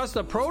 you trust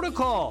the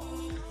protocol.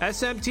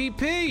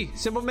 SMTP,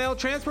 Simple Mail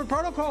Transfer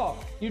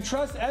Protocol. You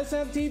trust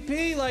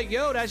SMTP, like,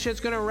 yo, that shit's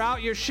gonna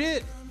route your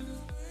shit.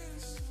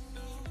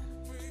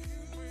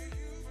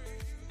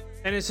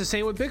 And it's the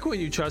same with Bitcoin.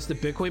 You trust the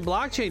Bitcoin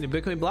blockchain.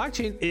 The Bitcoin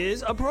blockchain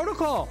is a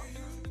protocol.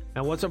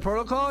 And what's a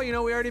protocol? You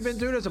know, we already been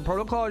through this. A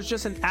protocol is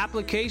just an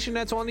application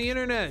that's on the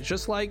internet.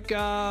 Just like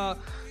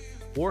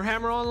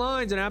Warhammer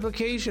Online is an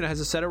application. It has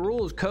a set of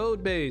rules,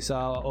 code base.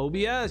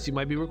 OBS, you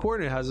might be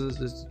recording. It has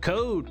this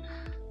code.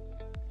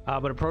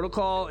 But a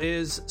protocol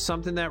is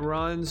something that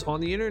runs on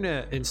the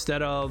internet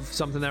instead of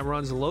something that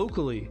runs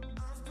locally.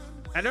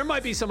 And there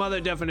might be some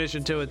other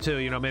definition to it too.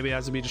 You know, maybe it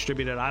has to be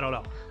distributed. I don't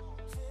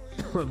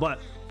know.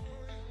 But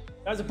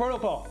that's a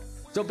protocol.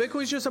 So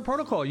Bitcoin's just a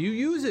protocol. You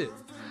use it.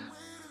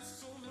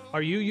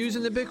 Are you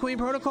using the Bitcoin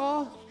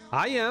protocol?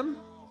 I am.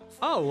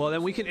 Oh, well,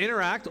 then we can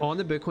interact on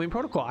the Bitcoin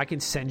protocol. I can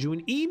send you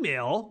an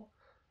email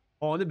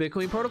on the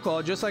Bitcoin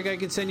protocol, just like I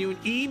can send you an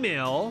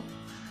email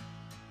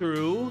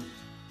through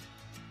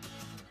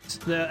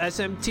the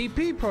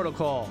SMTP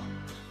protocol.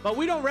 But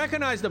we don't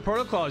recognize the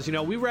protocols. You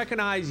know, we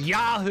recognize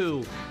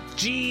Yahoo,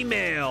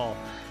 Gmail.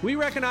 We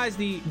recognize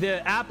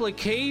the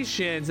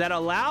applications that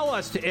allow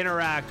us to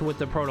interact with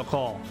the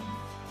protocol.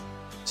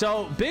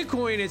 So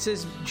Bitcoin, it's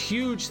this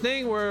huge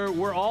thing where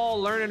we're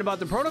all learning about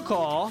the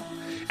protocol,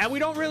 and we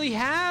don't really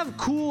have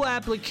cool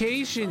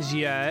applications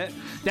yet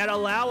that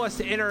allow us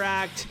to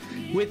interact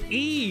with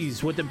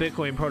ease with the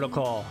Bitcoin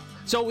protocol.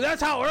 So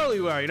that's how early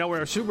we are. You know,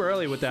 we're super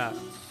early with that.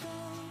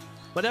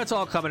 But that's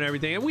all coming and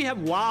everything. And we have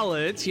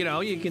wallets. You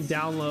know, you can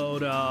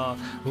download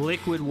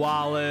Liquid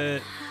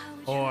Wallet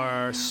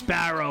or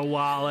Sparrow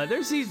Wallet.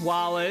 There's these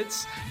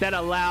wallets that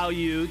allow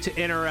you to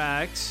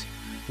interact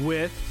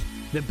with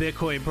the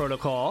Bitcoin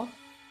protocol.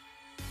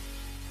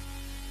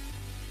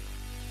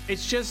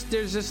 It's just,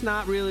 there's just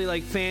not really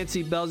like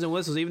fancy bells and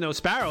whistles, even though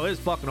Sparrow is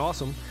fucking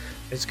awesome.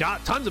 It's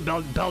got tons of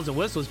bells and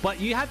whistles, but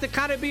you have to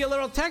kind of be a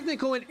little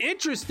technical and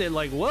interested.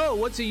 Like, whoa,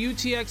 what's a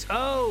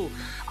UTXO?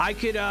 I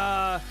could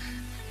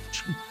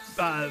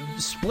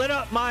split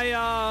up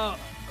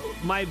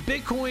my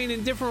Bitcoin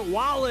in different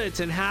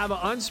wallets and have an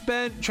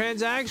unspent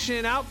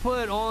transaction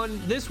output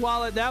on this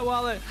wallet, that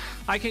wallet.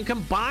 I can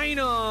combine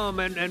them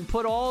and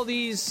put all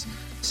these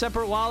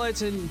separate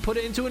wallets and put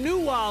it into a new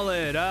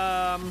wallet.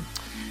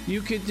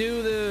 You could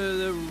do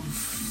the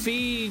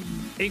fee,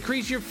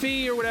 increase your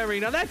fee or whatever.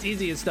 You know, that's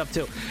easy and stuff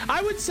too.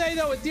 I would say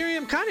though,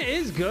 Ethereum kind of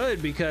is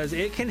good because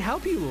it can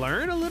help you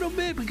learn a little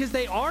bit, because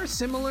they are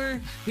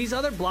similar. These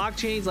other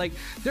blockchains, like,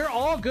 they're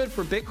all good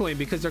for Bitcoin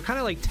because they're kind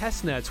of like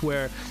test nets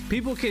where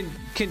people can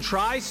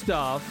try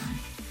stuff.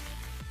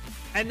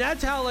 And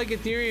that's how like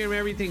Ethereum and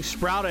everything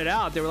sprouted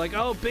out. They were like,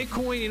 oh,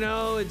 Bitcoin, you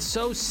know, it's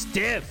so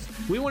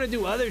stiff. We want to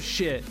do other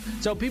shit.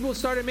 So people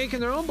started making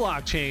their own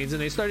blockchains and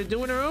they started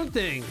doing their own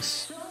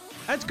things.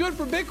 That's good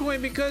for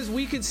Bitcoin because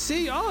we could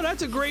see, oh,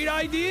 that's a great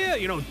idea.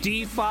 You know,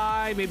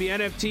 DeFi, maybe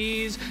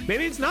NFTs.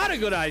 Maybe it's not a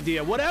good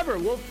idea. Whatever,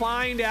 we'll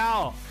find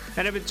out.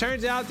 And if it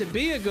turns out to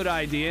be a good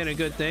idea and a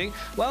good thing,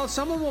 well,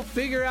 someone will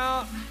figure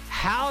out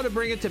how to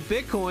bring it to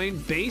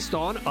Bitcoin based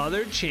on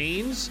other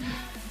chains'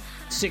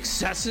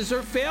 successes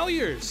or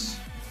failures.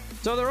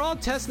 So they're all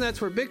test nets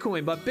for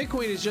Bitcoin, but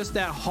Bitcoin is just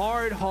that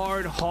hard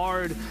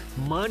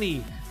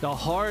money, the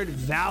hard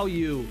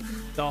value,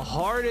 the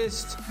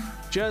hardest,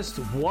 just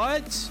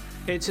what?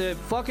 It's a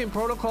fucking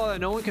protocol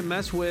that no one can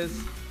mess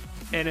with,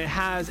 and it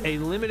has a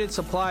limited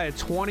supply of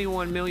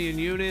 21 million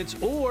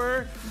units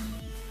or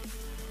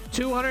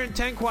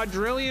 210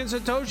 quadrillion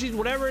satoshis,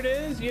 whatever it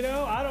is, you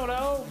know, I don't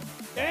know.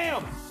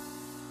 Damn.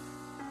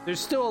 There's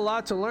still a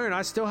lot to learn.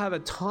 I still have a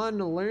ton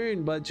to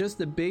learn, but just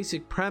the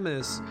basic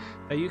premise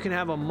that you can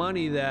have a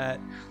money that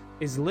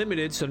is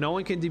limited, so no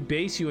one can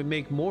debase you and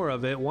make more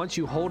of it. Once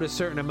you hold a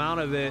certain amount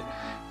of it,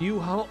 you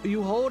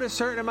hold a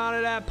certain amount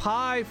of that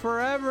pie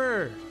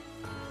forever.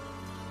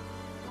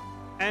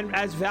 And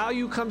as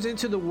value comes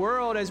into the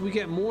world, as we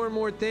get more and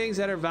more things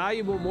that are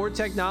valuable, more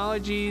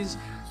technologies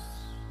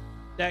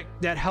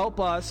that help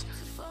us,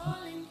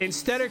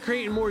 instead of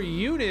creating more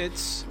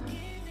units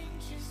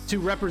to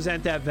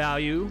represent that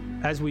value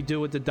as we do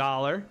with the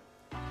dollar,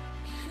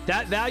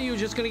 that value is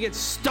just going to get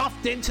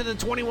stuffed into the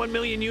 21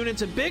 million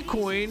units of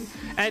Bitcoin,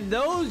 and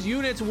those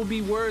units will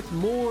be worth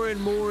more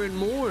and more and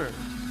more.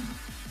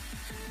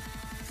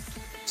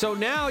 So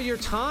now your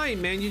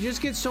time, man, you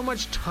just get so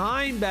much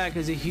time back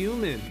as a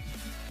human.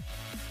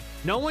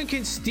 No one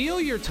can steal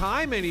your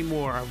time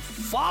anymore.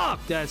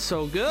 Fuck, that's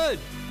so good.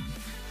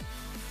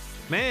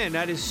 Man,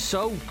 that is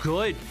so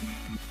good.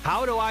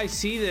 How do I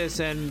see this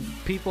and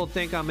people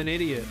think I'm an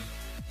idiot?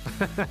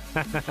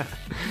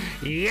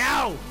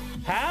 Yo!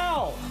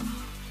 How?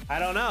 I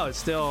don't know. It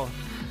still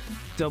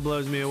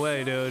blows me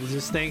away, dude.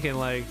 Just thinking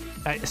like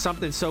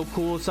something so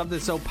cool, something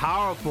so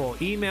powerful.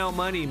 Email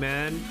money,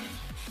 man,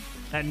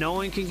 that no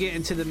one can get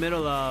into the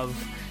middle of.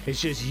 It's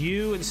just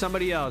you and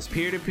somebody else,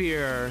 peer to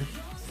peer.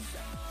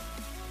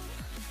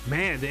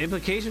 Man, the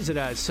implications of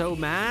that is so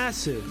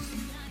massive.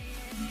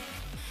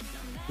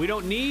 We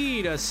don't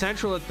need a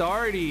central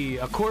authority,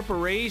 a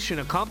corporation,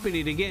 a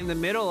company to get in the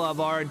middle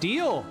of our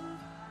deal.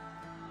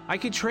 I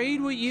could trade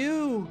with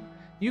you.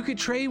 You could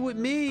trade with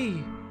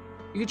me.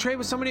 You could trade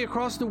with somebody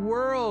across the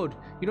world.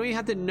 You don't even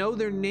have to know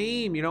their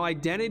name. You know,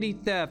 identity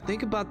theft.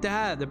 Think about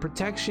that. The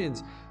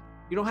protections.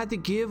 You don't have to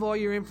give all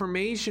your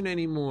information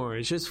anymore.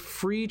 It's just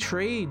free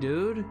trade,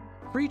 dude.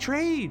 Free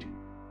trade.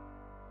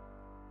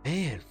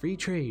 Man, free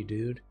trade,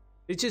 dude.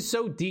 It's just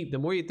so deep. The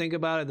more you think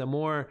about it, the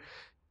more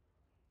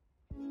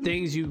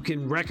things you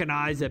can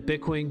recognize that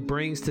Bitcoin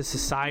brings to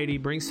society,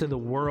 brings to the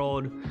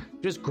world.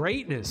 Just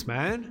greatness,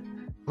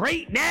 man.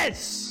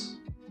 Greatness!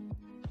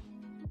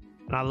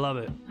 And I love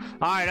it.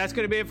 All right, that's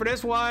going to be it for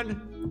this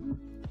one.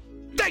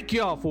 Thank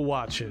y'all for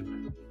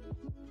watching.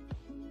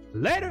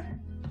 Later.